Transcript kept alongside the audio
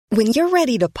When you're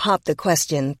ready to pop the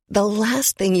question, the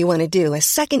last thing you want to do is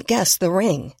second-guess the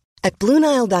ring. At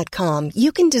BlueNile.com,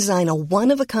 you can design a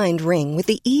one-of-a-kind ring with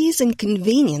the ease and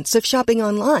convenience of shopping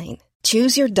online.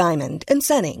 Choose your diamond and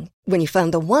setting. When you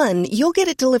find the one, you'll get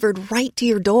it delivered right to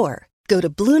your door. Go to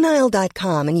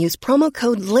BlueNile.com and use promo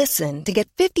code LISTEN to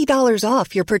get $50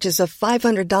 off your purchase of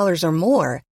 $500 or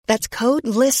more. That's code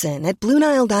LISTEN at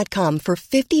BlueNile.com for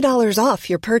 $50 off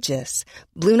your purchase.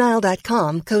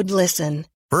 BlueNile.com, code LISTEN.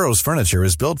 Burrow's furniture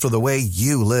is built for the way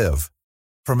you live.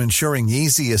 From ensuring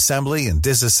easy assembly and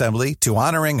disassembly to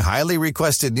honoring highly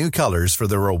requested new colors for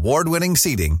their award-winning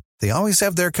seating, they always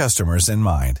have their customers in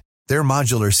mind. Their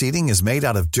modular seating is made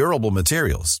out of durable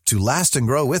materials to last and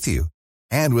grow with you.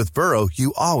 And with Burrow,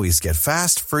 you always get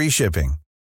fast, free shipping.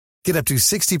 Get up to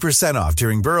 60% off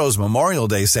during Burrow's Memorial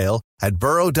Day sale at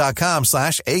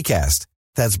burrow.com/ACAST.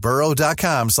 That's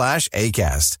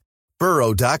burrow.com/ACAST.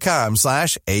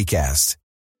 burrow.com/ACAST.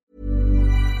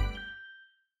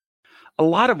 A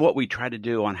lot of what we try to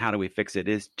do on How Do We Fix It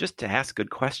is just to ask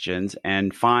good questions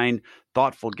and find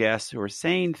thoughtful guests who are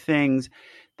saying things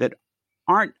that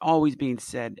aren't always being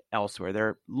said elsewhere.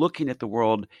 They're looking at the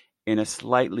world in a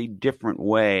slightly different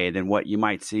way than what you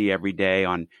might see every day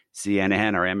on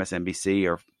CNN or MSNBC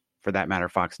or, for that matter,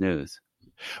 Fox News.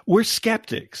 We're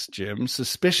skeptics, Jim,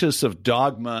 suspicious of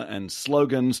dogma and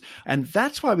slogans, and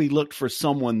that's why we looked for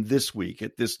someone this week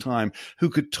at this time who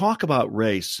could talk about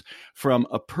race from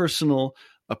a personal,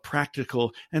 a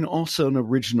practical, and also an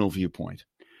original viewpoint.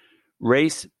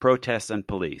 Race, Protests, and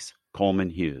Police, Coleman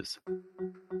Hughes.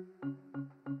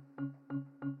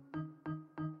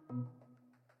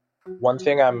 One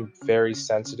thing I'm very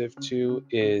sensitive to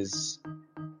is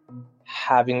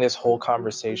having this whole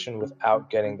conversation without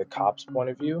getting the cops' point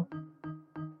of view.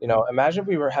 You know, imagine if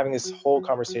we were having this whole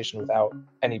conversation without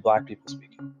any Black people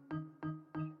speaking.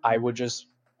 I would just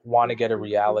want to get a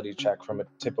reality check from a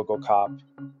typical cop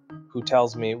who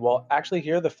tells me, well, actually,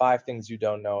 here are the 5 things you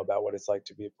don't know about what it's like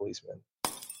to be a policeman.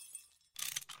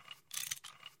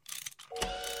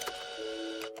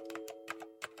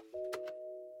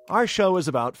 Our show is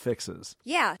about fixes.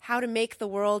 Yeah, how to make the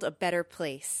world a better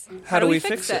place. How do we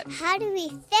fix it? How do we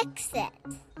fix it?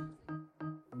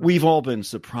 We've all been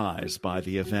surprised by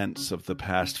the events of the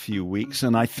past few weeks,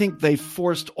 and I think they've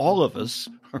forced all of us,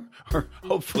 or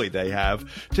hopefully they have,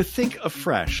 to think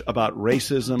afresh about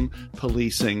racism,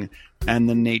 policing, and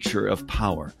the nature of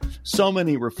power. So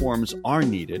many reforms are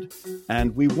needed,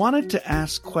 and we wanted to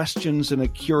ask questions in a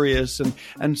curious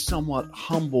and somewhat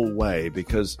humble way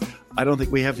because I don't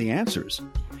think we have the answers.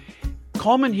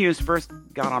 Coleman Hughes first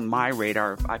got on my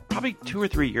radar probably 2 or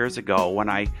 3 years ago when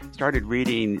I started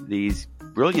reading these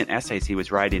brilliant essays he was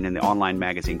writing in the online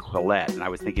magazine Quillette. And I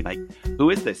was thinking, like, who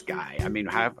is this guy? I mean,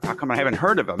 how come I haven't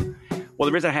heard of him? Well,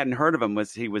 the reason I hadn't heard of him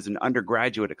was he was an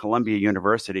undergraduate at Columbia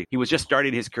University. He was just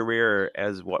starting his career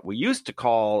as what we used to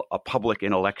call a public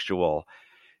intellectual.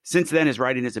 Since then, his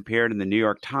writing has appeared in the New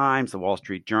York Times, the Wall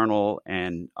Street Journal,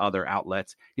 and other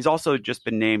outlets. He's also just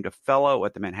been named a fellow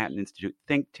at the Manhattan Institute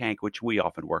think tank, which we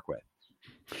often work with.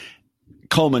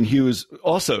 Coleman Hughes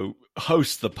also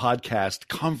hosts the podcast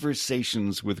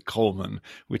Conversations with Coleman,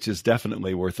 which is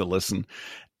definitely worth a listen.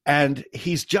 And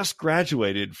he's just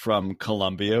graduated from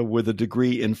Columbia with a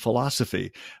degree in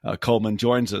philosophy. Coleman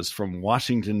joins us from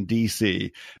Washington,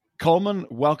 D.C. Coleman,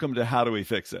 welcome to How Do We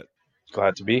Fix It?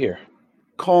 Glad to be here.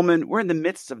 Coleman, we're in the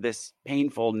midst of this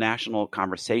painful national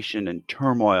conversation and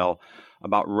turmoil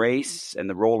about race and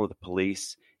the role of the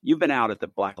police. You've been out at the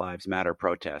Black Lives Matter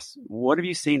protests. What have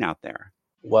you seen out there?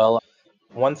 Well,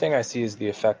 one thing I see is the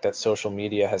effect that social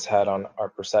media has had on our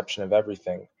perception of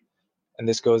everything. And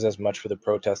this goes as much for the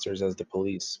protesters as the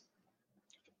police.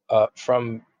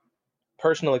 From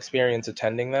personal experience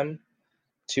attending them,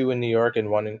 2 in New York and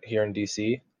 1 here in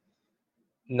DC,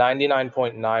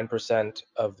 99.9%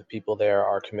 of the people there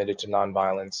are committed to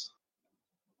nonviolence.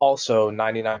 Also,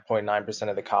 99.9%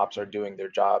 of the cops are doing their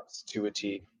jobs to a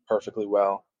T perfectly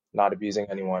well, not abusing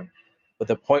anyone. But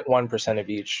the 0.1% of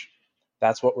each,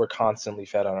 that's what we're constantly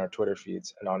fed on our Twitter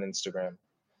feeds and on Instagram.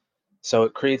 So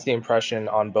it creates the impression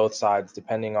on both sides,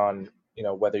 depending on, you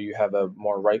know, whether you have a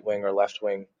more right-wing or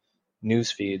left-wing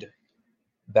news feed,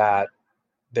 that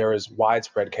there is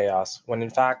widespread chaos, when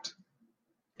in fact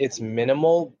it's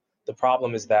minimal. The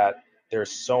problem is that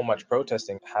there's so much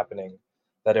protesting happening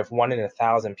that if 1 in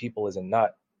 1,000 people is a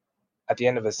nut, at the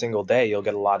end of a single day, you'll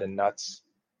get a lot of nuts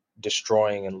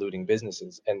destroying and looting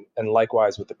businesses, and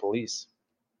likewise with the police.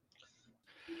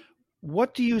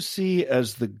 What do you see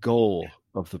as the goal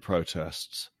of the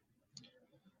protests?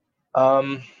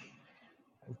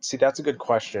 See, that's a good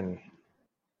question.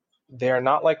 they are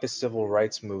not like the civil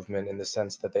rights movement in the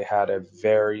sense that they had a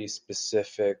very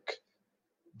specific,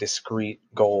 discrete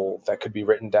goal that could be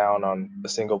written down on a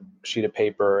single sheet of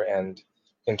paper and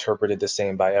interpreted the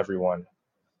same by everyone.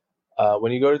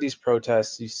 When you go to these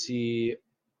protests,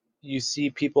 you see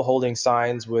people holding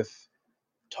signs with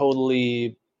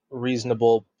totally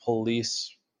reasonable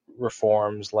police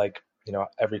reforms, like,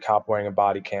 every cop wearing a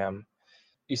body cam.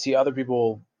 You see other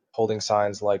people holding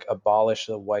signs like abolish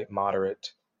the white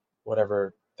moderate,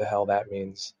 whatever the hell that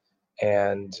means,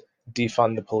 and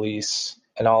defund the police,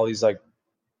 and all these like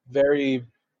very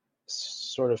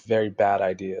very bad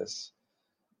ideas.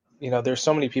 There's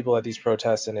so many people at these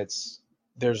protests, and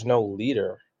there's no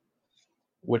leader,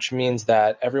 which means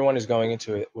that everyone is going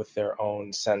into it with their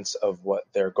own sense of what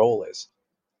their goal is.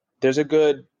 There's a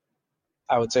good,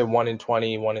 I would say 1 in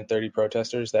 20, 1 in 30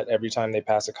 protesters that every time they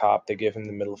pass a cop, they give him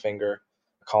the middle finger,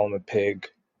 call him a pig,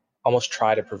 almost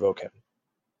try to provoke him.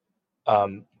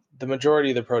 The majority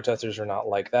of the protesters are not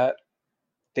like that.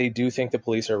 They do think the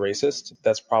police are racist.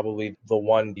 That's probably the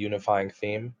one unifying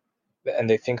theme. And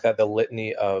they think that the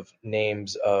litany of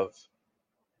names of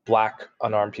Black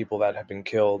unarmed people that have been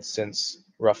killed since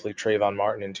roughly Trayvon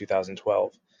Martin in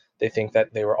 2012, they think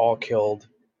that they were all killed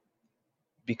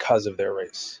because of their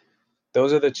race.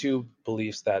 Those are the two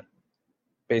beliefs that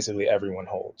basically everyone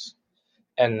holds.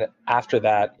 And after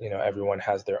that, everyone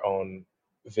has their own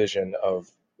vision of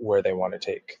where they want to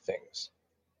take things.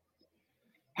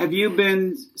 Have you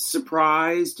been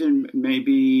surprised and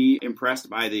maybe impressed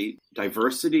by the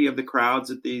diversity of the crowds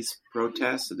at these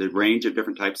protests, the range of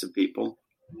different types of people?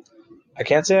 I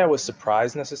can't say I was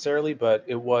surprised necessarily, but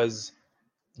it was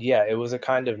a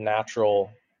kind of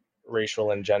natural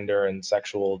racial and gender and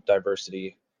sexual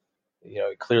diversity.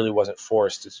 It clearly wasn't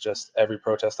forced. It's just every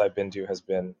protest I've been to has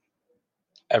been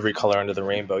every color under the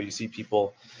rainbow. You see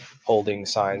people holding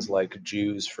signs like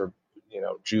Jews for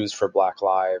Black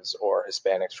lives, or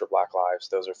Hispanics for Black lives.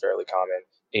 Those are fairly common.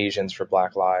 Asians for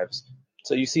Black lives.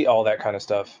 So you see all that kind of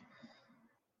stuff.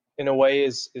 In a way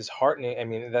is heartening. I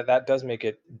mean, that does make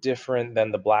it different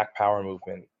than the Black Power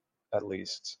movement, at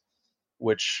least,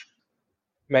 which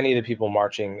many of the people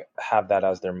marching have that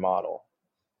as their model.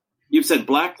 You've said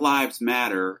Black Lives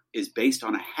Matter is based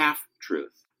on a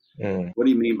half-truth. What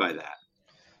do you mean by that?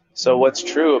 So what's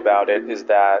true about it is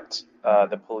that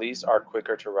the police are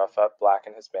quicker to rough up Black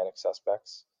and Hispanic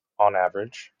suspects on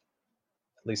average.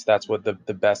 At least that's what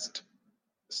the best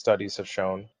studies have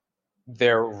shown.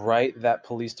 They're right that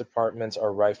police departments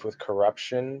are rife with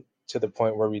corruption to the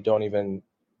point where we don't even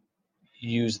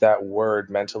use that word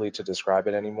mentally to describe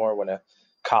it anymore. When a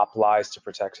cop lies to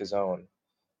protect his own,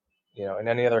 in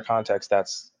any other context,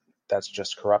 that's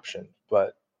just corruption.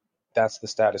 But that's the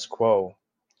status quo,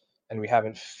 and we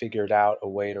haven't figured out a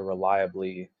way to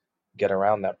reliably get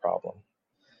around that problem.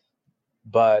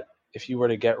 But if you were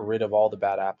to get rid of all the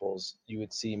bad apples, you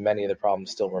would see many of the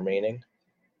problems still remaining,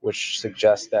 which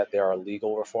suggests that there are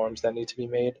legal reforms that need to be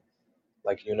made,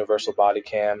 like universal body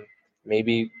cam.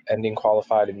 Maybe ending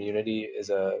qualified immunity is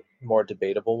a more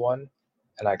debatable one,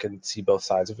 and I can see both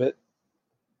sides of it.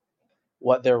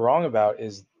 What they're wrong about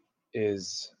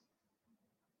is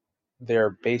their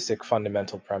basic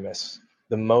fundamental premise,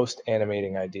 the most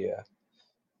animating idea,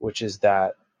 which is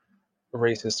that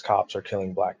racist cops are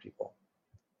killing Black people.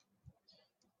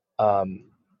 Now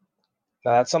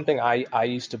that's something I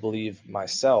used to believe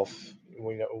myself.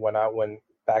 When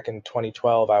back in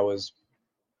 2012, I was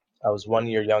 1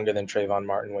 year younger than Trayvon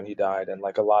Martin when he died, and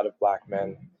like a lot of Black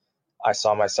men, I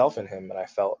saw myself in him, and I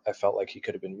felt like he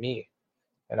could have been me.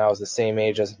 And I was the same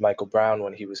age as Michael Brown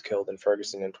when he was killed in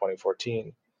Ferguson in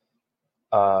 2014.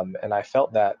 And I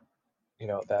felt that,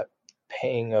 that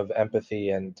pang of empathy,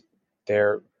 and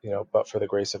there, but for the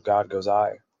grace of God goes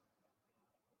I.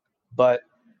 But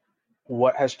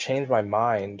what has changed my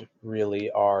mind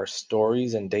really are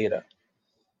stories and data.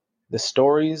 The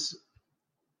stories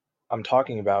I'm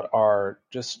talking about are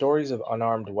just stories of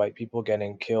unarmed white people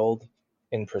getting killed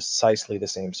in precisely the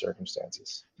same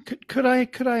circumstances. Could I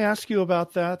ask you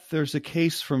about that? There's a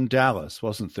case from Dallas,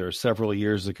 wasn't there, several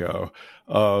years ago,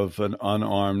 of an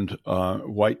unarmed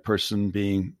white person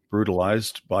being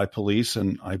brutalized by police,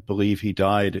 and I believe he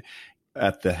died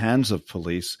at the hands of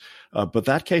police. But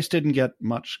that case didn't get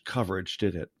much coverage,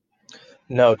 did it?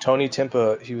 No, Tony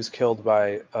Timpa, he was killed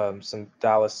by some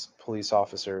Dallas police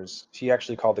officers. He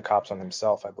actually called the cops on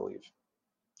himself, I believe.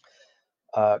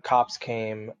 Cops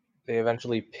came. They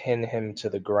eventually pin him to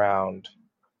the ground,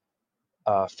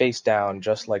 face down,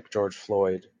 just like George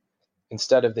Floyd.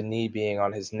 Instead of the knee being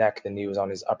on his neck, the knee was on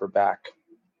his upper back,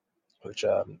 which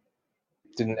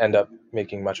didn't end up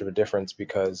making much of a difference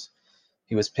because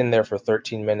He was pinned there for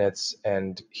 13 minutes,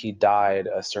 and he died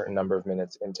a certain number of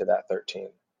minutes into that 13.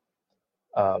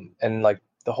 And like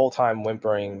the whole time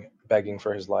whimpering, begging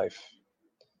for his life.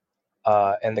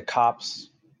 And the cops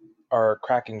are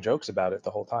cracking jokes about it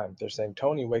the whole time. They're saying,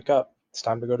 "Tony, wake up. It's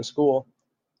time to go to school."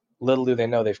 Little do they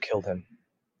know they've killed him.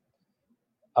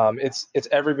 It's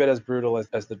every bit as brutal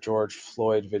as the George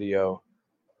Floyd video.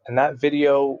 And that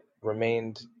video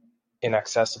remained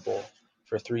inaccessible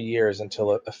for 3 years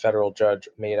until a federal judge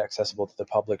made it accessible to the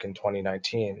public in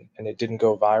 2019. And it didn't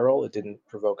go viral. It didn't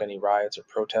provoke any riots or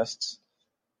protests.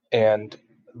 And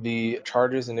the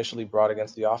charges initially brought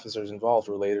against the officers involved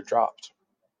were later dropped.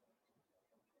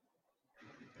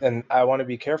 And I want to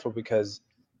be careful because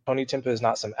Tony Timpa is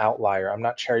not some outlier. I'm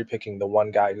not cherry picking the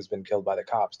one guy who's been killed by the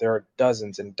cops. There are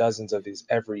dozens and dozens of these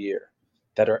every year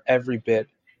that are every bit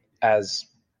as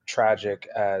tragic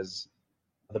as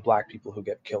the Black people who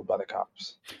get killed by the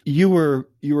cops. You were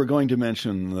going to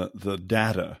mention the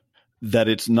data, that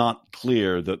it's not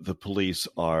clear that the police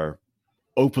are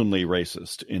openly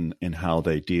racist in how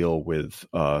they deal with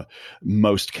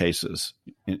most cases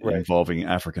involving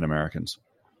African Americans.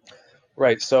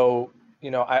 Right. So,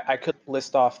 I could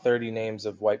list off 30 names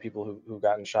of white people who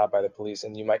gotten shot by the police,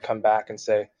 and you might come back and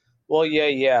say, well,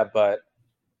 yeah, but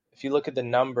if you look at the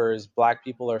numbers, Black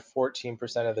people are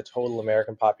 14% of the total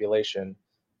American population,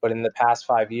 but in the past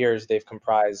 5 years, they've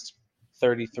comprised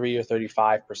 33 or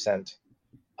 35%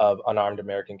 of unarmed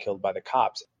American killed by the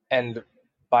cops. And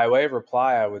by way of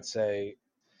reply, I would say,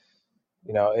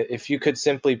 if you could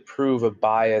simply prove a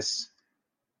bias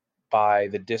by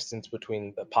the distance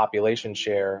between the population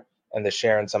share and the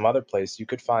share in some other place, you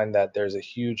could find that there's a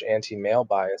huge anti-male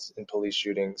bias in police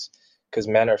shootings because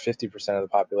men are 50% of the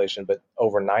population, but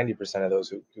over 90% of those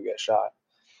who get shot.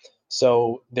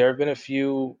 So there have been a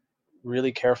few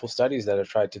really careful studies that have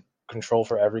tried to control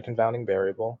for every confounding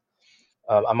variable.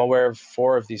 I'm aware of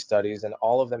 4 of these studies, and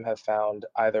all of them have found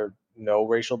either no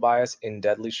racial bias in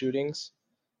deadly shootings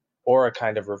or a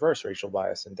kind of reverse racial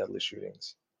bias in deadly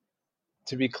shootings.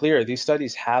 To be clear, these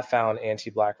studies have found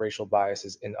anti-Black racial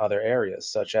biases in other areas,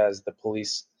 such as the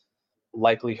police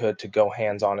likelihood to go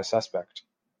hands on a suspect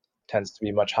tends to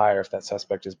be much higher if that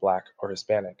suspect is Black or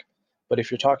Hispanic. But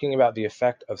if you're talking about the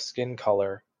effect of skin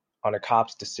color on a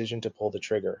cop's decision to pull the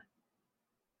trigger,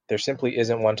 there simply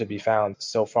isn't one to be found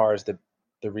so far as the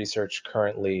research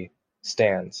currently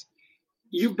stands.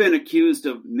 You've been accused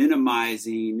of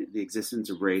minimizing the existence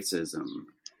of racism.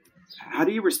 How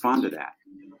do you respond to that?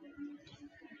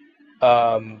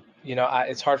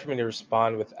 It's hard for me to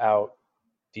respond without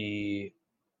a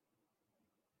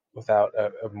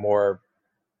more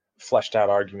fleshed out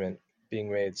argument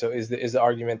being made. So is the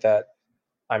argument that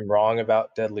I'm wrong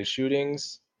about deadly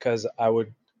shootings? Because I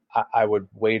would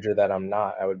wager that I'm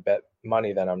not. I would bet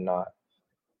money that I'm not.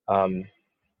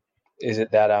 Is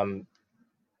it that I'm,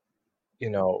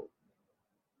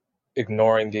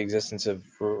 ignoring the existence of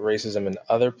racism in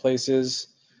other places?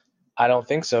 I don't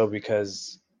think so,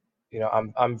 because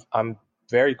I'm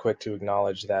very quick to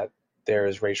acknowledge that there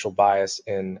is racial bias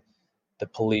in the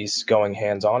police going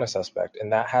hands on a suspect,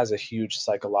 and that has a huge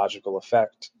psychological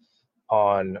effect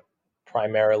on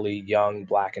primarily young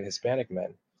Black and Hispanic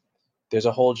men. There's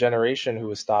a whole generation who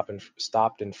was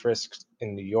stopped and frisked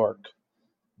in New York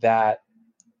that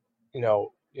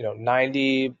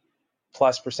 90+%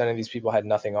 of these people had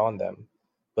nothing on them,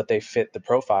 but they fit the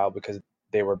profile because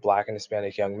they were Black and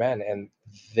Hispanic young men, and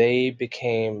they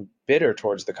became bitter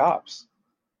towards the cops.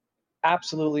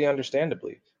 Absolutely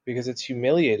understandably, because it's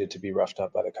humiliated to be roughed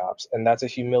up by the cops. And that's a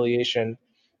humiliation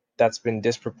that's been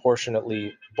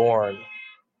disproportionately borne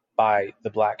by the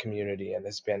Black community and the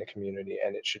Hispanic community,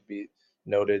 and it should be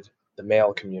noted, the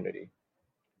male community.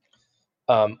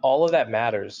 All of that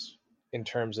matters in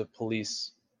terms of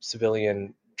police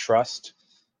civilian trust,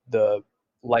 the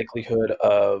likelihood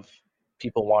of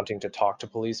people wanting to talk to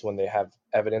police when they have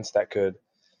evidence that could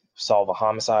solve a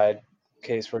homicide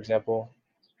case, for example.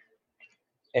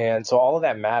 And so all of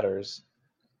that matters.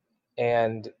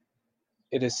 And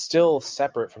it is still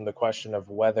separate from the question of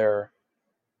whether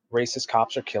racist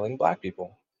cops are killing Black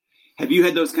people. Have you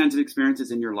had those kinds of experiences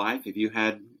in your life? Have you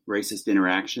had racist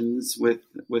interactions with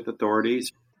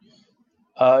authorities?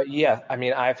 Yeah. I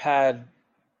mean, I've had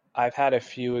a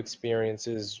few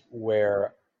experiences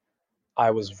where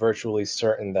I was virtually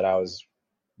certain that I was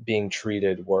being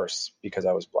treated worse because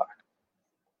I was Black.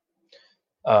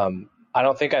 I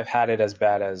don't think I've had it as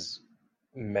bad as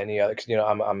many other,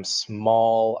 I'm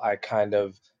small. I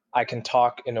can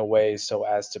talk in a way so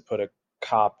as to put a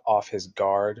cop off his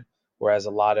guard, whereas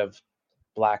a lot of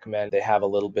Black men, they have a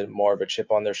little bit more of a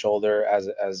chip on their shoulder,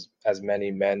 as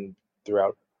many men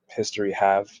throughout history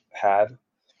have had,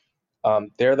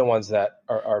 they're the ones that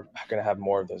are going to have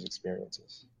more of those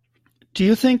experiences. Do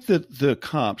you think that the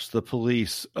cops, the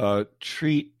police,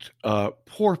 treat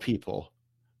poor people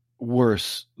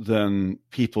worse than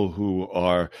people who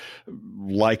are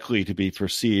likely to be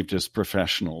perceived as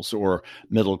professionals or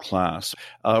middle class?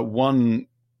 One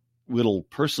little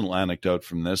personal anecdote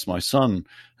from this, my son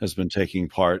has been taking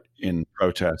part in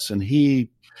protests, and he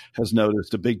has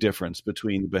noticed a big difference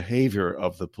between the behavior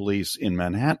of the police in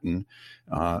Manhattan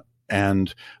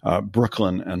and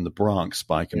Brooklyn and the Bronx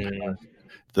by comparison.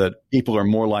 That people are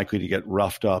more likely to get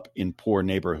roughed up in poor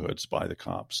neighborhoods by the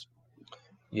cops.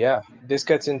 Yeah, this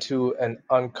gets into an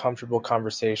uncomfortable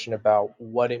conversation about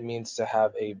what it means to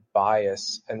have a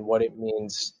bias and what it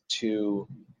means to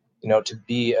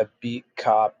be a beat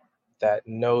cop that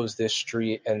knows this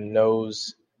street and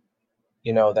knows,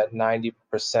 that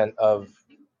 90% of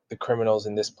the criminals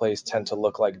in this place tend to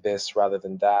look like this rather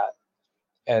than that.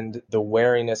 And the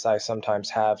wariness I sometimes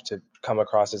have to come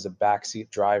across as a backseat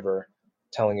driver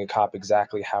telling a cop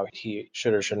exactly how he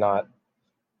should or should not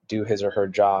do his or her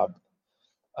job.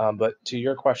 But to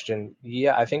your question,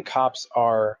 yeah, I think cops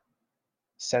are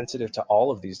sensitive to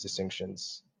all of these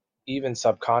distinctions, even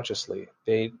subconsciously.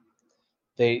 They,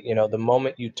 the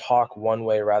moment you talk one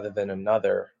way rather than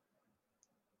another,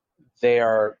 they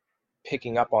are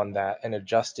picking up on that and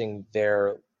adjusting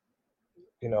their,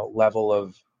 level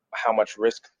of how much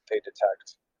risk they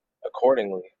detect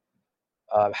accordingly.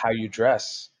 How you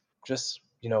dress, just,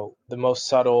 the most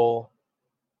subtle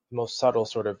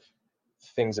sort of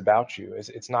things about you.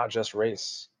 It's not just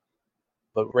race,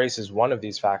 but race is one of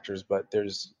these factors, but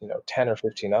there's 10 or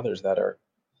 15 others that are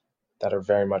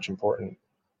very much important.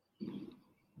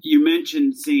 You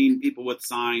mentioned seeing people with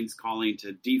signs calling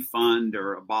to defund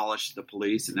or abolish the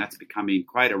police, and that's becoming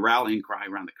quite a rallying cry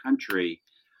around the country.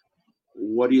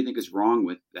 What do you think is wrong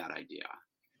with that idea?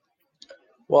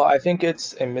 Well, I think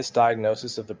it's a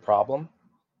misdiagnosis of the problem.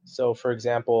 So, for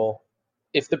example,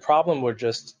 if the problem were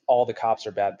just all the cops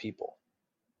are bad people,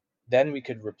 then we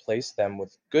could replace them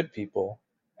with good people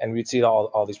and we'd see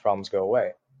all these problems go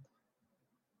away.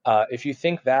 If you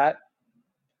think that,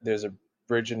 there's a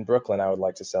bridge in Brooklyn I would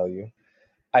like to sell you.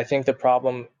 I think the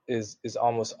problem is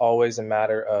almost always a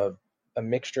matter of a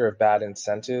mixture of bad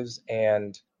incentives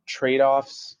and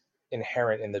trade-offs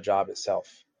inherent in the job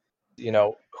itself.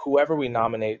 Whoever we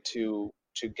nominate to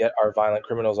get our violent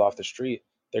criminals off the street,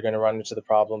 they're going to run into the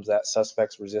problems that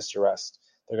suspects resist arrest.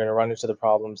 They're going to run into the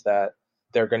problems that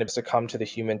they're going to succumb to the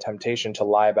human temptation to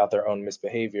lie about their own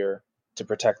misbehavior to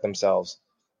protect themselves.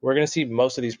 We're going to see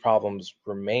most of these problems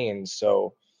remain.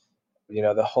 So,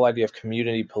 the whole idea of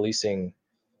community policing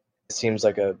seems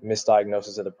like a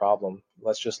misdiagnosis of the problem.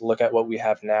 Let's just look at what we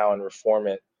have now and reform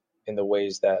it in the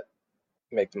ways that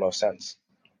make the most sense.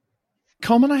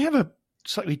 Coleman, I have a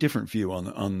slightly different view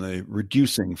on the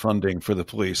reducing funding for the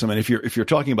police. I mean, if you're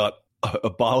talking about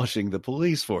abolishing the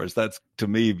police force, that's to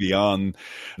me beyond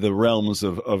the realms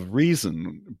of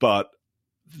reason. But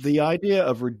the idea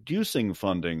of reducing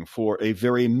funding for a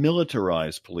very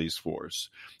militarized police force,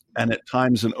 and at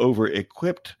times an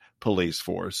over-equipped police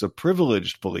force, a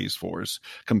privileged police force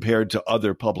compared to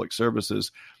other public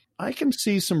services, I can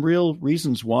see some real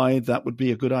reasons why that would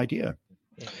be a good idea.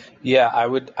 Yeah, I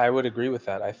would agree with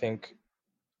that. I think,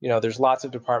 there's lots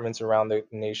of departments around the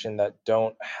nation that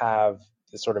don't have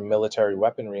this sort of military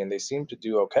weaponry, and they seem to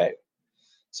do okay.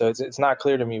 So it's not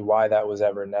clear to me why that was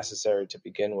ever necessary to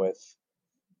begin with.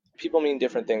 People mean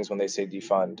different things when they say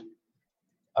defund.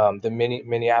 The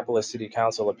Minneapolis City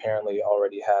Council apparently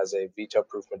already has a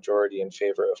veto-proof majority in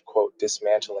favor of, quote,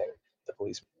 dismantling the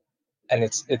police. And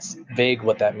it's vague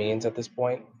what that means at this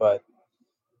point. But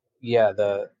yeah,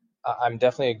 I'm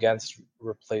definitely against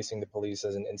replacing the police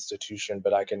as an institution,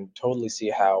 but I can totally see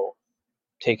how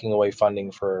taking away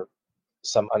funding for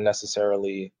some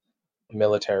unnecessarily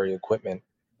military equipment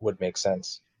would make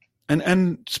sense.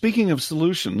 And speaking of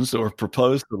solutions or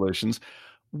proposed solutions,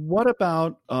 what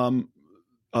about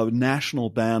a national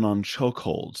ban on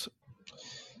chokeholds?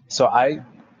 So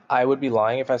I would be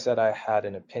lying if I said I had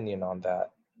an opinion on that.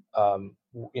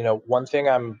 One thing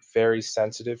I'm very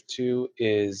sensitive to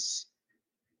is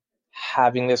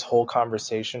having this whole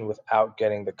conversation without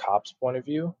getting the cops' point of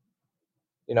view.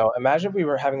 Imagine if we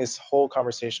were having this whole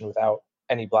conversation without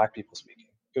any Black people speaking.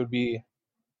 It would be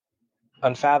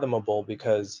unfathomable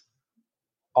because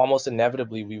almost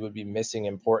inevitably we would be missing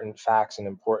important facts and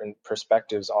important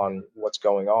perspectives on what's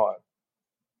going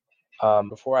on.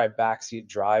 Before I backseat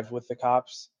drive with the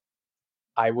cops,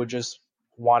 I would just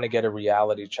want to get a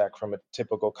reality check from a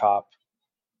typical cop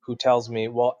who tells me,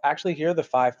 well, actually, here are the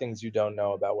 5 things you don't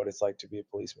know about what it's like to be a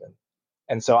policeman.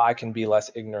 And so I can be less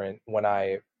ignorant when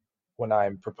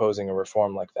I'm proposing a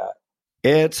reform like that.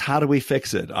 It's How Do We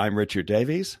Fix It? I'm Richard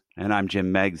Davies. And I'm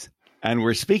Jim Meigs. And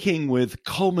we're speaking with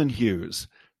Coleman Hughes.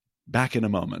 Back in a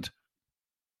moment.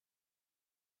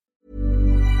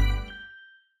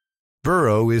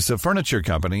 Burrow is a furniture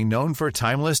company known for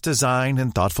timeless design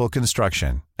and thoughtful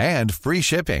construction and free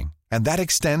shipping, and that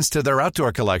extends to their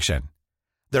outdoor collection.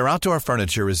 Their outdoor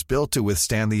furniture is built to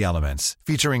withstand the elements,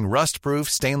 featuring rust-proof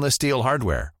stainless steel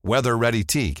hardware, weather-ready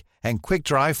teak, and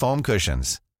quick-dry foam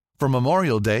cushions. For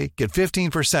Memorial Day, get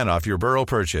 15% off your Burrow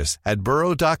purchase at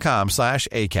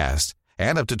burrow.com/ACAST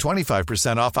and up to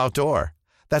 25% off outdoor.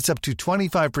 That's up to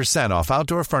 25% off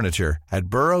outdoor furniture at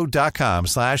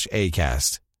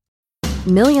burrow.com/ACAST.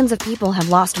 Millions of people have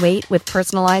lost weight with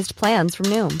personalized plans from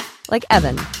Noom, like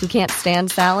Evan, who can't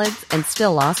stand salads and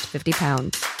still lost 50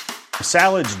 pounds.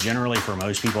 Salads generally for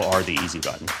most people are the easy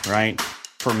button, right?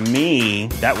 For me,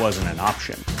 that wasn't an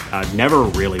option. I never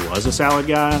really was a salad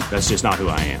guy. That's just not who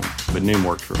I am. But Noom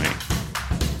worked for me.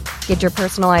 Get your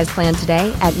personalized plan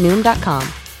today at Noom.com.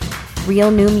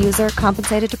 Real Noom user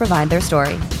compensated to provide their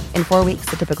story. In 4 weeks,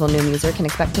 the typical Noom user can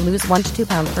expect to lose 1 to 2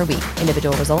 pounds per week.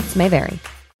 Individual results may vary.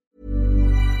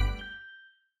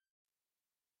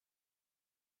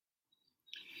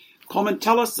 Coleman,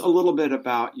 tell us a little bit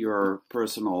about your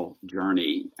personal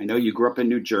journey. I know you grew up in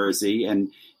New Jersey,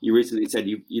 and you recently said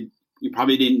you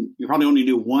probably only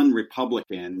knew one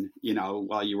Republican,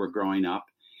 while you were growing up.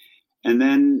 And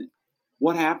then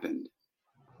what happened?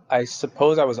 I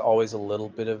suppose I was always a little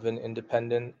bit of an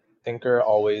independent thinker,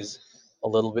 always a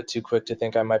little bit too quick to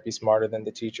think I might be smarter than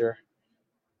the teacher.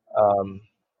 And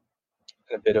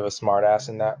a bit of a smartass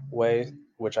in that way,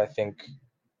 which I think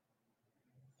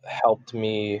helped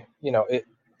me, it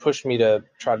pushed me to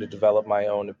try to develop my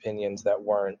own opinions that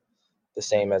weren't the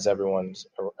same as everyone's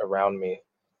around me.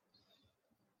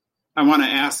 I want to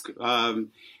ask a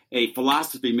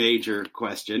philosophy major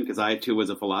question, because I too was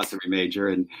a philosophy major,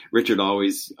 and Richard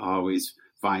always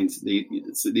finds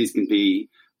these can be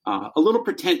a little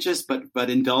pretentious, but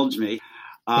indulge me.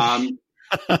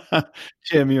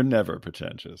 Jim, you're never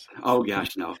pretentious. Oh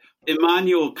gosh, no.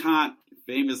 Immanuel Kant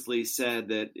famously said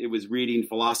that it was reading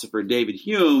philosopher David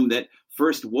Hume that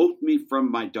first woke me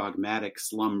from my dogmatic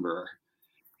slumber.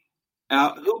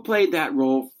 Who played that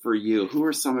role for you? Who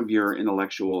are some of your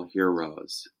intellectual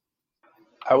heroes?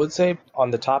 I would say on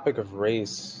the topic of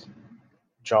race,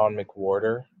 John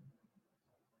McWhorter,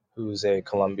 who's a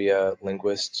Columbia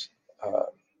linguist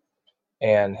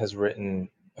and has written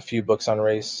a few books on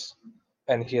race.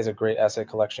 And he has a great essay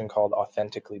collection called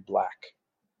Authentically Black.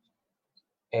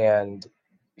 And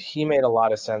he made a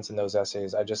lot of sense in those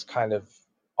essays. I just kind of,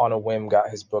 on a whim, got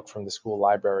his book from the school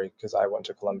library because I went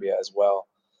to Columbia as well.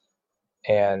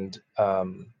 And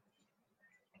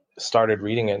started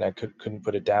reading it, and I couldn't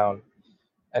put it down.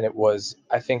 And it was,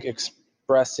 I think,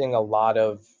 expressing a lot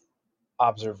of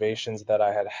observations that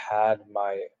I had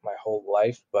my whole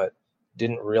life, but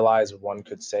didn't realize one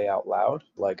could say out loud,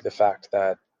 like the fact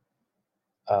that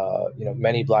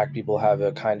many Black people have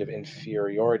a kind of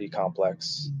inferiority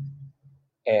complex,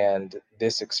 and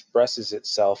this expresses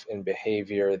itself in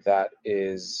behavior that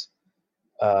is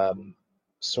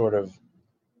sort of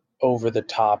over the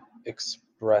top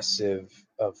expressive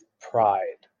of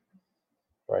pride,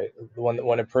 right?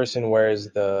 When a person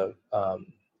wears the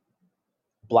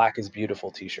Black is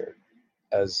Beautiful t-shirt,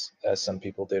 as some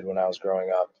people did when I was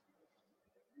growing up,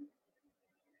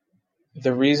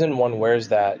 the reason one wears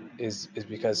that is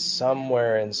because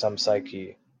somewhere in some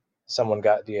psyche, someone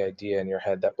got the idea in your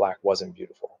head that Black wasn't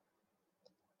beautiful.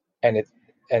 And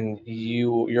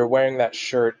you're wearing that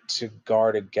shirt to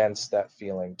guard against that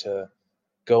feeling, to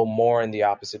go more in the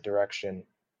opposite direction.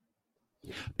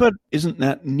 But isn't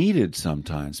that needed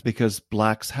sometimes? Because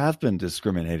Blacks have been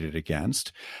discriminated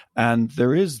against. And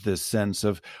there is this sense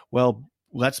of, well,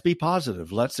 let's be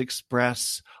positive. Let's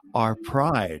express our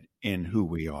pride in who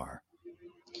we are.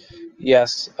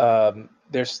 Yes,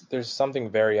 there's something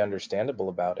very understandable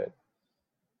about it.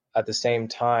 At the same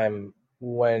time,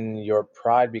 when your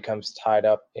pride becomes tied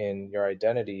up in your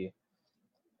identity,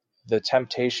 the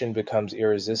temptation becomes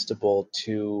irresistible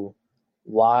to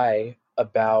lie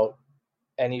about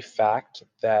any fact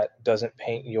that doesn't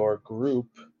paint your group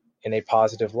in a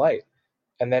positive light.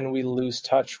 And then we lose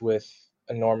touch with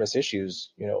enormous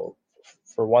issues.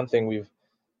 For one thing, we've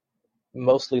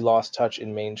mostly lost touch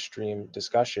in mainstream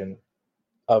discussion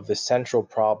of the central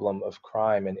problem of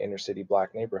crime in inner city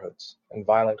Black neighborhoods, and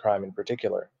violent crime in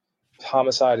particular.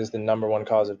 Homicide is the number one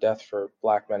cause of death for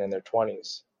Black men in their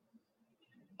 20s.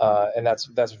 And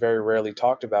that's very rarely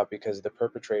talked about because the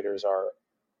perpetrators are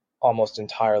almost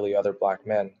entirely other Black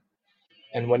men.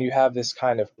 And when you have this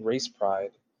kind of race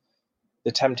pride,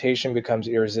 the temptation becomes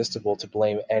irresistible to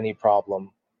blame any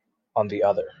problem on the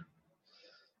other.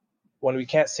 When we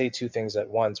can't say two things at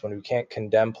once, when we can't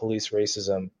condemn police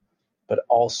racism, but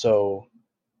also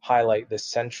highlight the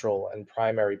central and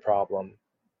primary problem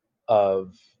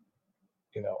of,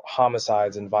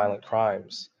 homicides and violent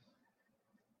crimes,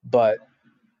 but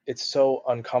it's so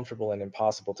uncomfortable and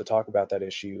impossible to talk about that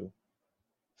issue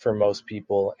for most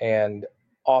people. And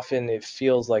often it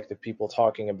feels like the people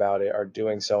talking about it are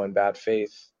doing so in bad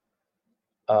faith,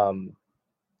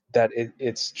 that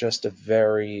it's just a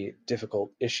very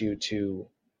difficult issue to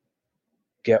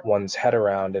get one's head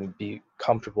around and be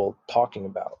comfortable talking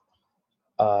about.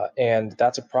 And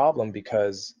that's a problem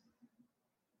because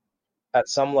at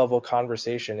some level,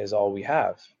 conversation is all we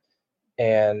have.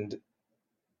 And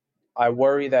I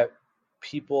worry that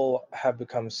people have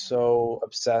become so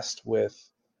obsessed with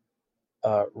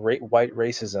white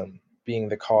racism being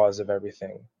the cause of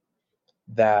everything,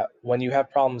 that when you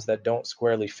have problems that don't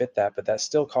squarely fit that, but that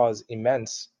still cause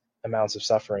immense amounts of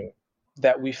suffering,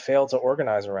 that we fail to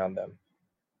organize around them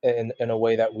in a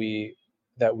way that we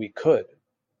could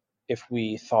if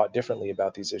we thought differently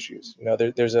about these issues.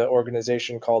 There's an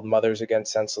organization called Mothers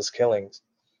Against Senseless Killings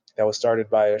that was started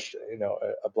by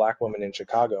a Black woman in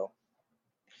Chicago.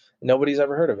 Nobody's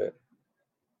ever heard of it.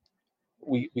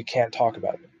 We can't talk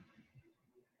about it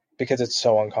because it's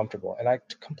so uncomfortable. And I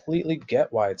completely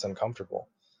get why it's uncomfortable.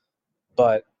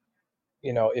 But,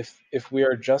 if we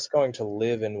are just going to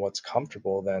live in what's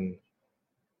comfortable, then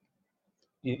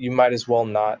you might as well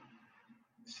not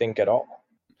think at all.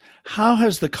 How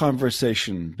has the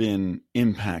conversation been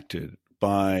impacted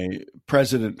by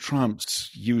President Trump's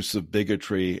use of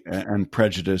bigotry and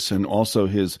prejudice, and also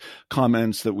his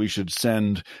comments that we should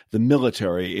send the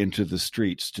military into the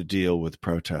streets to deal with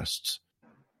protests?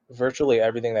 Virtually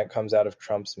everything that comes out of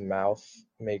Trump's mouth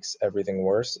makes everything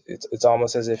worse. It's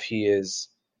almost as if he is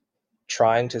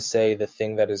trying to say the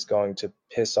thing that is going to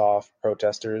piss off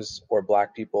protesters or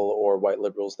Black people or white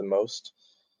liberals the most.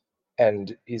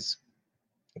 And he's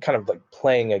kind of like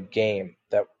playing a game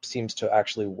that seems to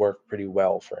actually work pretty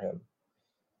well for him.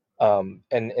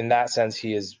 And in that sense,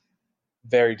 he is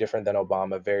very different than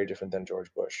Obama, very different than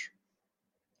George Bush.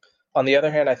 On the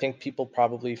other hand, I think people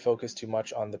probably focus too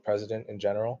much on the president in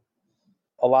general.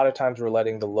 A lot of times we're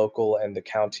letting the local and the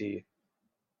county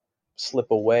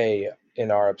slip away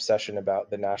in our obsession about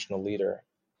the national leader.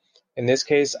 In this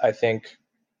case, I think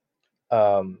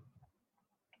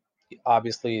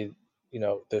obviously,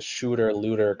 the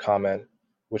shooter-looter comment,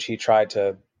 which he tried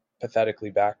to pathetically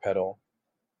backpedal,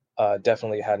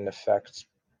 definitely had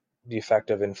the effect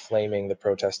of inflaming the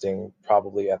protesting,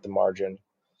 probably at the margin.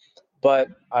 But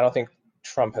I don't think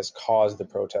Trump has caused the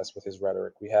protests with his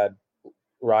rhetoric. We had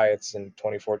riots in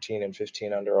 2014 and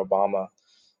 15 under Obama,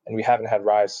 and we haven't had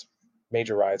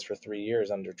major riots for 3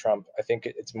 years under Trump. I think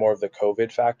it's more of the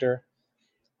COVID factor.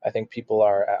 I think people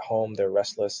are at home, they're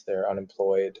restless, they're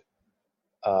unemployed,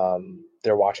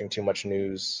 they're watching too much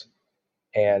news.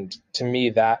 And to me,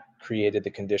 that created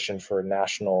the condition for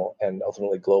national and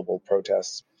ultimately global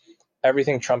protests.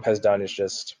 Everything Trump has done is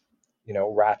just,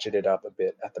 ratchet it up a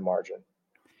bit at the margin.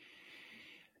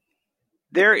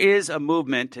 There is a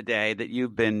movement today that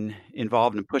you've been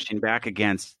involved in pushing back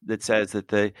against that says that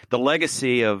the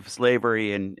legacy of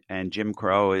slavery and Jim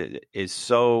Crow is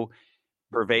so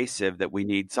pervasive that we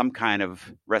need some kind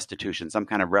of restitution, some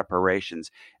kind of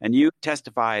reparations. And you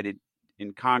testified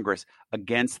in Congress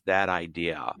against that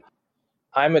idea.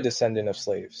 I'm a descendant of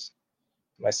slaves.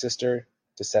 My sister,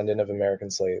 descendant of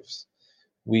American slaves.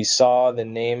 We saw the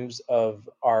names of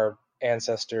our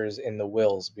ancestors in the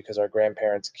wills because our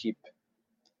grandparents keep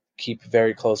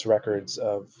very close records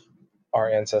of our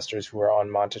ancestors who were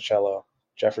on Monticello,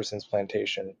 Jefferson's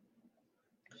plantation.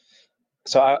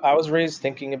 So I was raised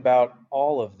thinking about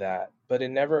all of that, but it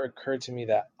never occurred to me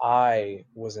that I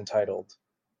was entitled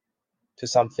to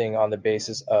something on the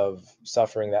basis of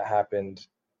suffering that happened,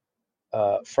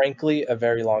 frankly, a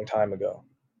very long time ago.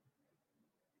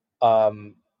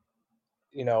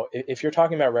 If you're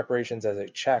talking about reparations as a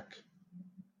check,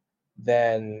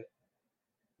 then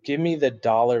give me the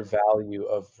dollar value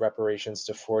of reparations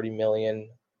to 40 million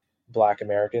Black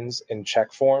Americans in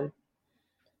check form.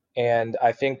 And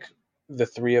I think the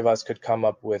three of us could come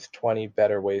up with 20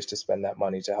 better ways to spend that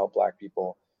money to help Black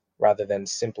people rather than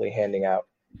simply handing out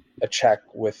a check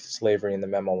with slavery in the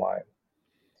memo line.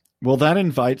 Well, that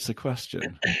invites a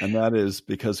question, and that is,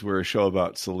 because we're a show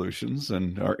about solutions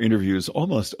and our interview is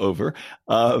almost over,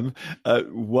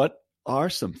 what are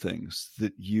some things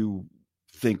that you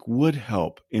think would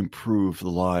help improve the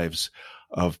lives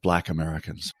of Black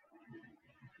Americans?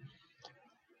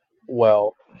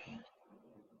 Well,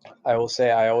 I will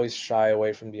say I always shy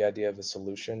away from the idea of a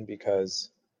solution because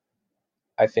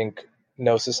I think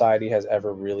no society has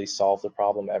ever really solved the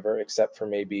problem ever, except for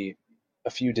maybe a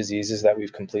few diseases that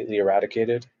we've completely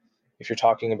eradicated. If you're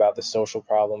talking about the social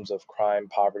problems of crime,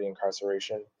 poverty,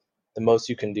 incarceration, the most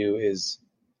you can do is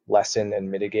lessen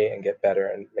and mitigate and get better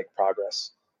and make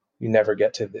progress. You never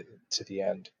get to the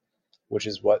end, which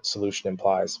is what solution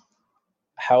implies.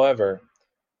 However,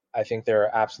 I think there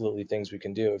are absolutely things we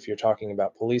can do. If you're talking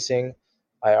about policing,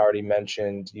 I already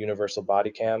mentioned universal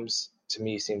body cams. To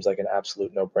me, seems like an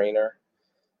absolute no-brainer.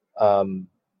 Um,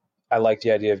 I like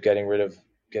the idea of getting rid of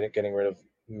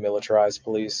militarized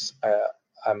police.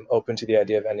 I'm open to the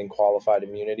idea of ending qualified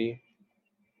immunity,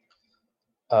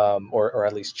 or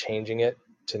at least changing it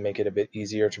to make it a bit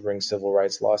easier to bring civil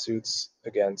rights lawsuits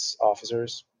against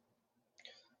officers.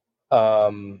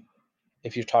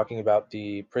 If you're talking about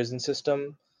the prison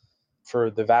system,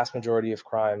 for the vast majority of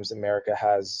crimes, America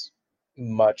has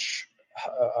much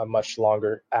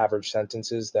longer average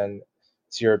sentences than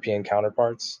its European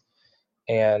counterparts.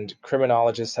 And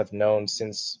criminologists have known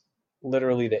since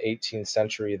literally the 18th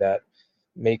century that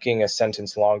making a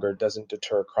sentence longer doesn't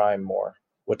deter crime more.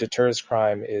 What deters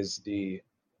crime is the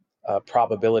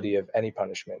probability of any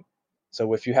punishment.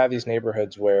 So if you have these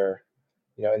neighborhoods where,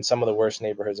 in some of the worst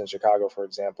neighborhoods in Chicago, for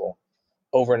example,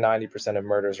 over 90% of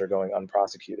murders are going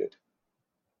unprosecuted.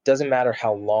 Doesn't matter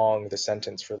how long the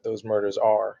sentence for those murders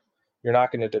are, you're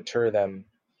not going to deter them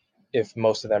if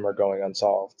most of them are going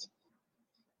unsolved.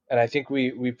 And I think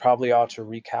we probably ought to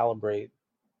recalibrate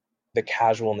the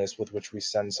casualness with which we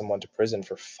send someone to prison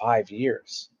for 5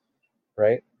 years,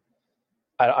 right?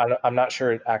 I'm not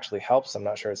sure it actually helps. I'm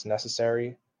not sure it's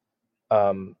necessary.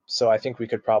 So I think we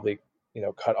could probably,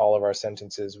 cut all of our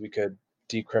sentences. We could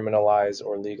decriminalize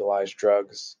or legalize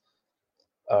drugs,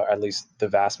 at least the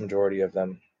vast majority of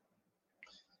them.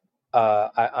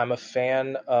 I'm a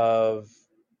fan of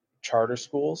charter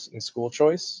schools and school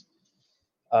choice.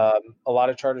 A lot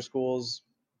of charter schools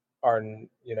are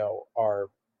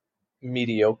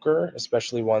mediocre,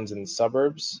 especially ones in the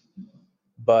suburbs.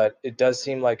 But it does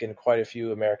seem like in quite a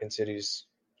few American cities,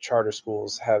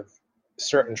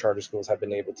 certain charter schools have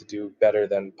been able to do better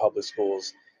than public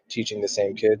schools teaching the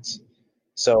same kids.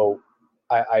 So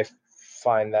I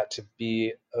find that to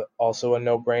be also a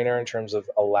no-brainer in terms of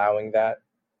allowing that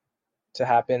to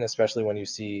happen, especially when you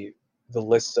see the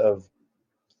list of,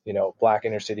 Black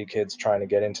inner city kids trying to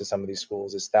get into some of these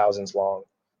schools is thousands long.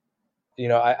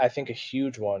 I think a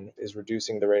huge one is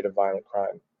reducing the rate of violent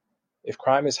crime. If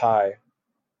crime is high,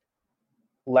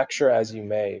 lecture as you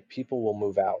may, people will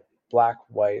move out. Black,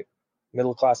 white,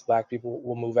 middle-class Black people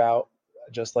will move out,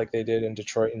 just like they did in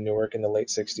Detroit and Newark in the late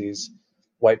 60s.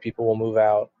 White people will move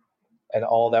out, and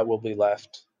all that will be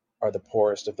left are the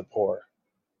poorest of the poor.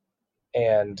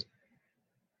 And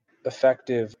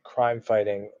effective crime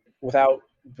fighting, without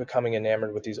becoming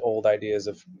enamored with these old ideas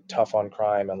of tough on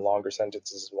crime and longer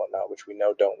sentences and whatnot, which we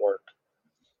know don't work,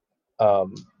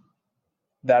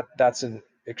 that's an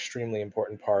extremely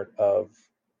important part of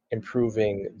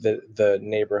improving the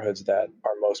neighborhoods that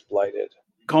are most blighted.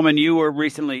 Coleman, you were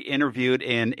recently interviewed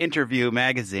in Interview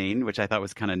magazine, which I thought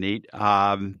was kind of neat.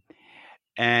 And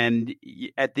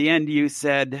at the end, you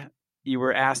said you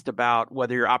were asked about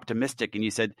whether you're optimistic, and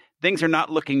you said, things are not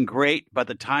looking great, but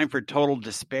the time for total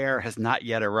despair has not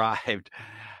yet arrived.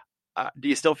 Do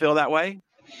you still feel that way?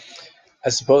 I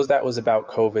suppose that was about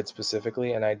COVID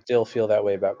specifically, and I still feel that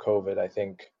way about COVID, I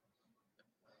think.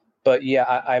 But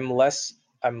yeah, I'm less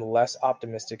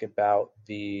optimistic about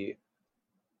the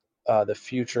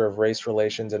future of race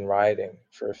relations and rioting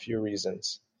for a few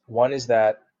reasons. One is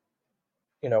that,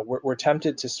 we're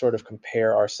tempted to sort of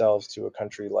compare ourselves to a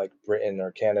country like Britain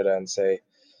or Canada and say,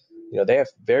 they have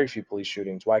very few police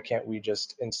shootings. Why can't we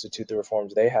just institute the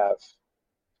reforms they have?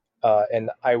 And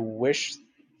I wish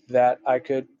that I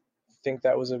could think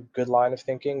that was a good line of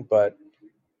thinking, but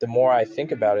the more I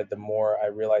think about it, the more I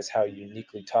realize how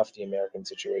uniquely tough the American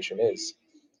situation is.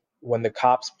 When the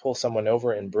cops pull someone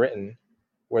over in Britain,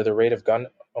 where the rate of gun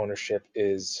ownership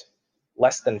is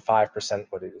less than 5%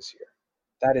 what it is here,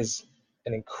 that is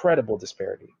an incredible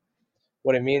disparity.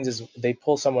 What it means is they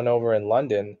pull someone over in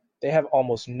London, they have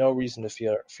almost no reason to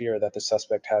fear that the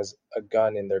suspect has a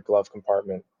gun in their glove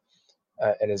compartment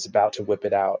and is about to whip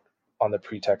it out on the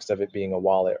pretext of it being a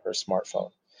wallet or a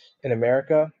smartphone. In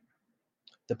America,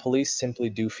 the police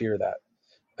simply do fear that.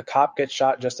 A cop gets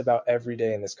shot just about every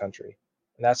day in this country,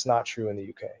 and that's not true in the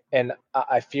UK. And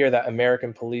I fear that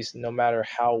American police, no matter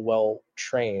how well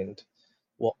trained,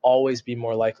 will always be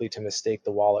more likely to mistake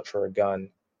the wallet for a gun,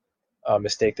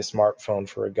 mistake the smartphone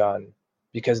for a gun,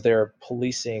 because they're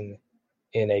policing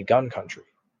in a gun country.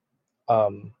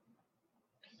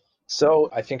 So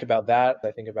I think about that.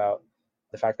 I think about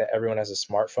the fact that everyone has a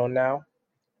smartphone now,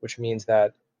 which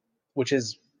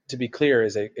is, to be clear,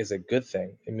 is a good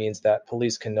thing. It means that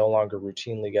police can no longer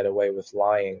routinely get away with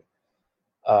lying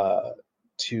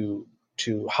to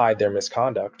hide their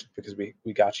misconduct because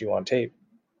we got you on tape.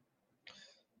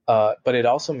 But it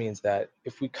also means that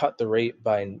if we cut the rate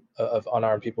of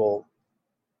unarmed people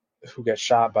who get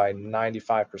shot by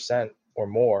 95% or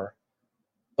more,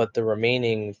 but the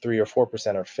remaining 3 or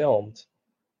 4% are filmed,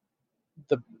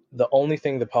 the only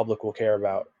thing the public will care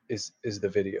about is the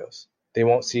videos. They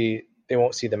won't see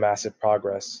the massive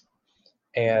progress,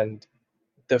 and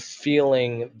the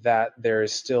feeling that there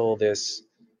is still this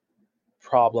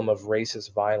problem of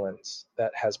racist violence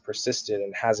that has persisted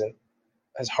and has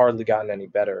hardly gotten any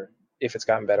better, if it's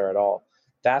gotten better at all.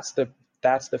 That's the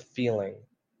feeling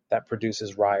that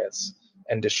produces riots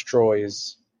and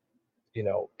destroys,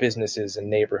 businesses and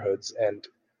neighborhoods, and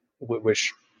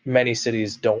which many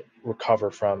cities don't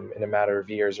recover from in a matter of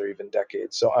years or even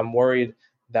decades. So I'm worried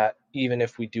that even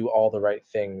if we do all the right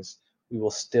things, we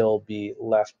will still be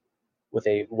left with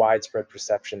a widespread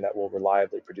perception that will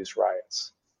reliably produce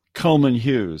riots. Coleman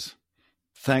Hughes,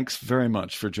 thanks very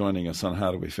much for joining us on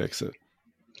How Do We Fix It?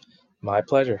 My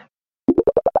pleasure.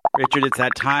 Richard, it's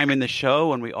that time in the show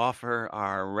when we offer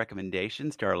our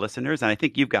recommendations to our listeners, and I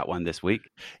think you've got one this week.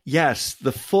 Yes,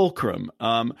 the Fulcrum.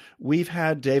 We've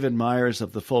had David Myers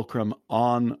of the Fulcrum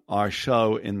on our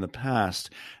show in the past,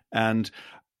 and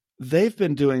they've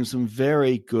been doing some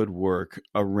very good work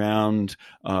around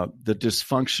the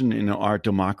dysfunction in our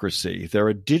democracy. They're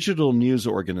a digital news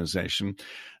organization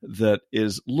that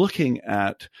is looking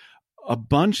at a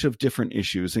bunch of different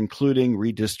issues, including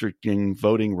redistricting,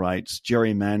 voting rights,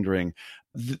 gerrymandering.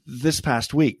 This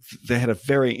past week, they had a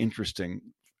very interesting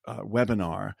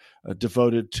webinar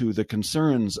devoted to the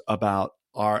concerns about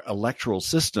our electoral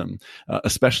system,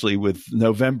 especially with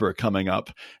November coming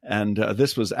up. And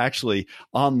this was actually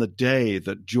on the day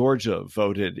that Georgia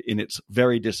voted in its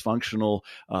very dysfunctional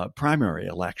primary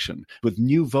election with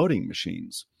new voting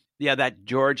machines. Yeah, that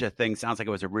Georgia thing sounds like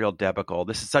it was a real debacle.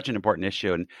 This is such an important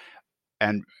issue.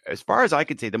 And as far as I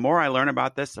can see, the more I learn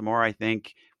about this, the more I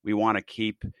think we want to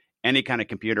keep any kind of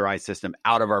computerized system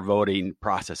out of our voting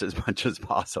process as much as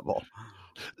possible.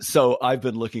 So I've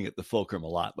been looking at the Fulcrum a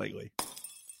lot lately.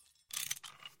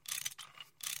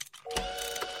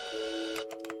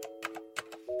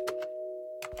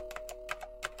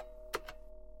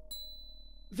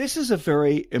 This is a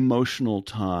very emotional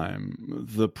time.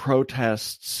 The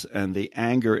protests and the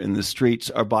anger in the streets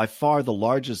are by far the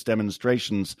largest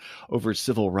demonstrations over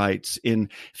civil rights in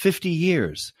 50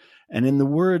 years. And in the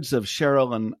words of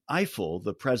Sherilyn Ifill,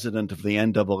 the president of the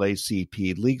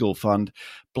NAACP Legal Fund,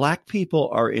 Black people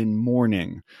are in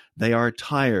mourning. They are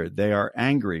tired. They are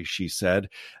angry, she said.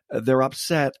 They're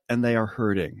upset and they are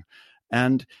hurting.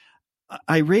 And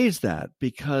I raise that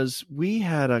because we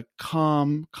had a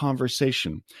calm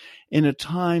conversation in a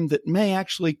time that may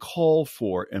actually call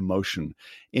for emotion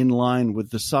in line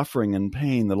with the suffering and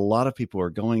pain that a lot of people are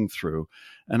going through.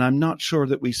 And I'm not sure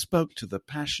that we spoke to the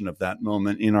passion of that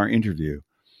moment in our interview.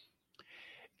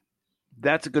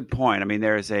 That's a good point. I mean,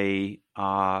 there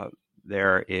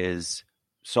is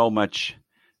so much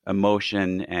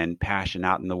emotion and passion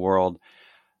out in the world.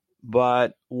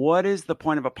 But what is the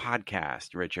point of a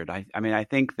podcast, Richard? I mean, I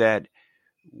think that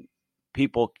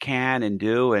people can and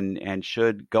do and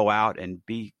should go out and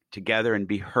be together and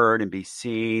be heard and be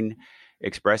seen,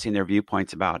 expressing their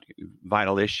viewpoints about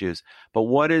vital issues. But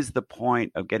what is the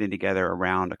point of getting together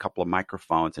around a couple of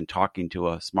microphones and talking to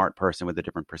a smart person with a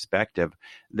different perspective?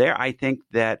 There, I think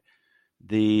that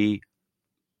the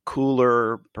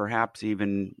cooler, perhaps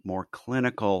even more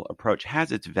clinical approach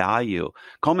has its value.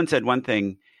 Coleman said one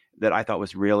thing that I thought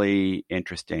was really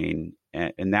interesting,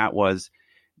 and that was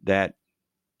that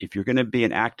if you're going to be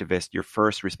an activist, your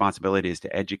first responsibility is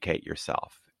to educate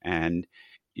yourself and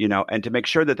to make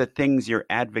sure that the things you're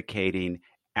advocating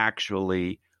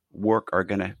actually work, are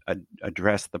going to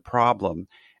address the problem.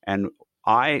 And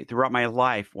throughout my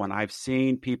life, when I've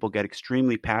seen people get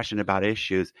extremely passionate about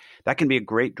issues, that can be a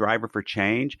great driver for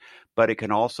change, but it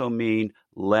can also mean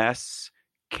less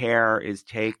care is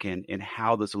taken in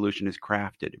how the solution is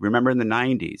crafted. Remember in the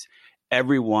 90s,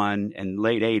 everyone, and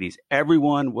late 80s,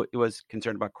 everyone was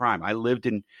concerned about crime. I lived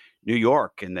in New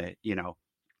York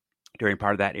during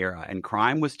part of that era, and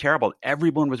crime was terrible.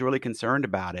 Everyone was really concerned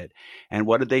about it. And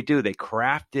what did they do? They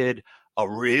crafted a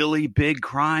really big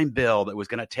crime bill that was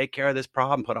going to take care of this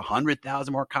problem, put 100,000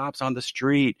 more cops on the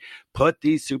street, put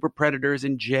these super predators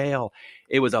in jail.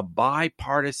 It was a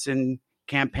bipartisan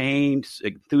campaign,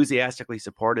 enthusiastically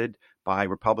supported by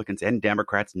Republicans and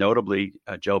Democrats, notably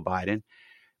Joe Biden.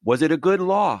 Was it a good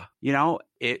law?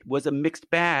 It was a mixed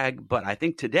bag, but I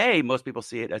think today most people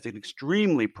see it as an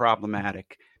extremely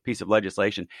problematic piece of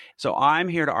legislation. So I'm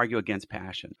here to argue against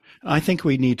passion. I think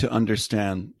we need to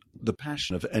understand the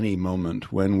passion of any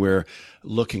moment when we're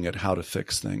looking at how to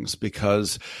fix things,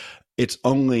 because it's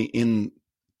only in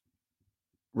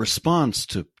response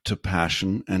to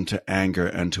passion and to anger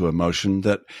and to emotion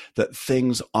that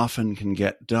things often can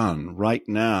get done. Right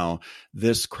now,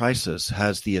 this crisis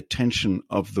has the attention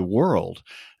of the world,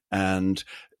 and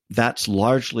that's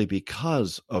largely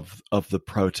because of the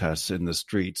protests in the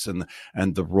streets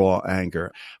and the raw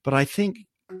anger. But I think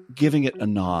giving it a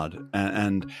nod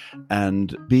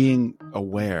and being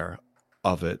aware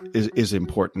of it is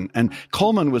important. And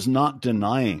Coleman was not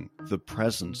denying the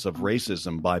presence of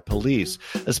racism by police,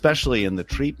 especially in the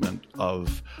treatment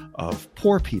of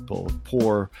poor people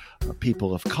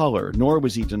of color, nor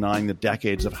was he denying the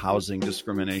decades of housing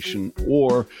discrimination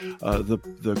or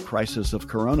the crisis of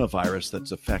coronavirus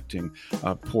that's affecting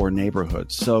poor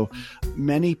neighborhoods. So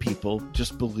many people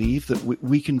just believe that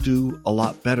we can do a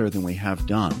lot better than we have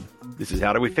done. This is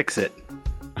How Do We Fix It?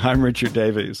 I'm Richard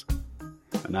Davies.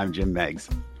 And I'm Jim Meigs.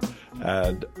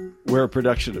 And we're a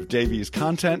production of Davies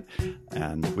Content,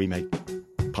 and we make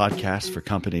podcasts for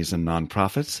companies and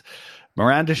nonprofits.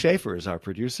 Miranda Schaefer is our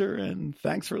producer, and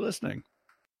thanks for listening.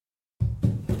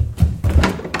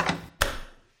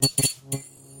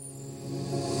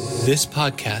 This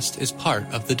podcast is part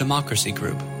of the Democracy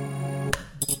Group.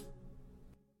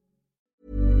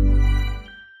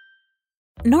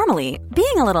 Normally,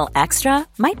 being a little extra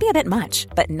might be a bit much,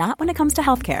 but not when it comes to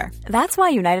healthcare. That's why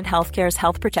United Healthcare's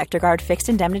Health Protector Guard fixed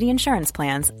indemnity insurance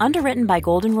plans, underwritten by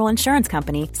Golden Rule Insurance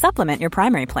Company, supplement your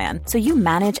primary plan so you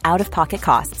manage out-of-pocket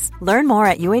costs. Learn more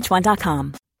at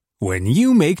UH1.com. When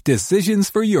you make decisions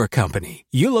for your company,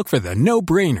 you look for the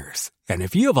no-brainers. And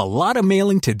if you have a lot of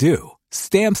mailing to do,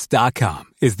 Stamps.com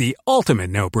is the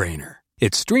ultimate no-brainer.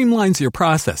 It streamlines your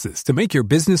processes to make your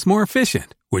business more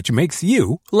efficient, which makes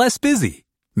you less busy.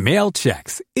 Mail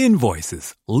checks,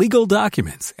 invoices, legal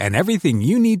documents, and everything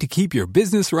you need to keep your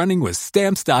business running with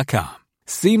Stamps.com.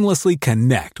 Seamlessly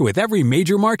connect with every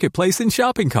major marketplace and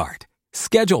shopping cart.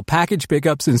 Schedule package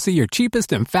pickups and see your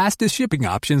cheapest and fastest shipping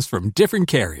options from different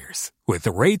carriers, with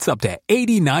rates up to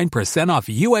 89% off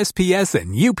USPS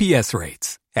and UPS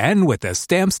rates. And with the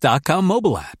Stamps.com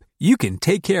mobile app, you can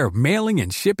take care of mailing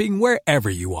and shipping wherever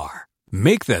you are.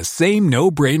 Make the same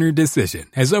no-brainer decision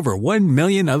as over 1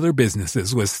 million other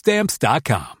businesses with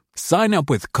Stamps.com. Sign up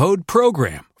with code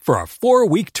PROGRAM for a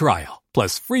 4-week trial,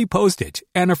 plus free postage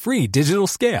and a free digital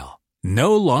scale.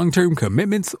 No long-term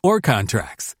commitments or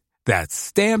contracts. That's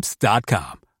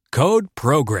Stamps.com. Code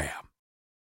PROGRAM.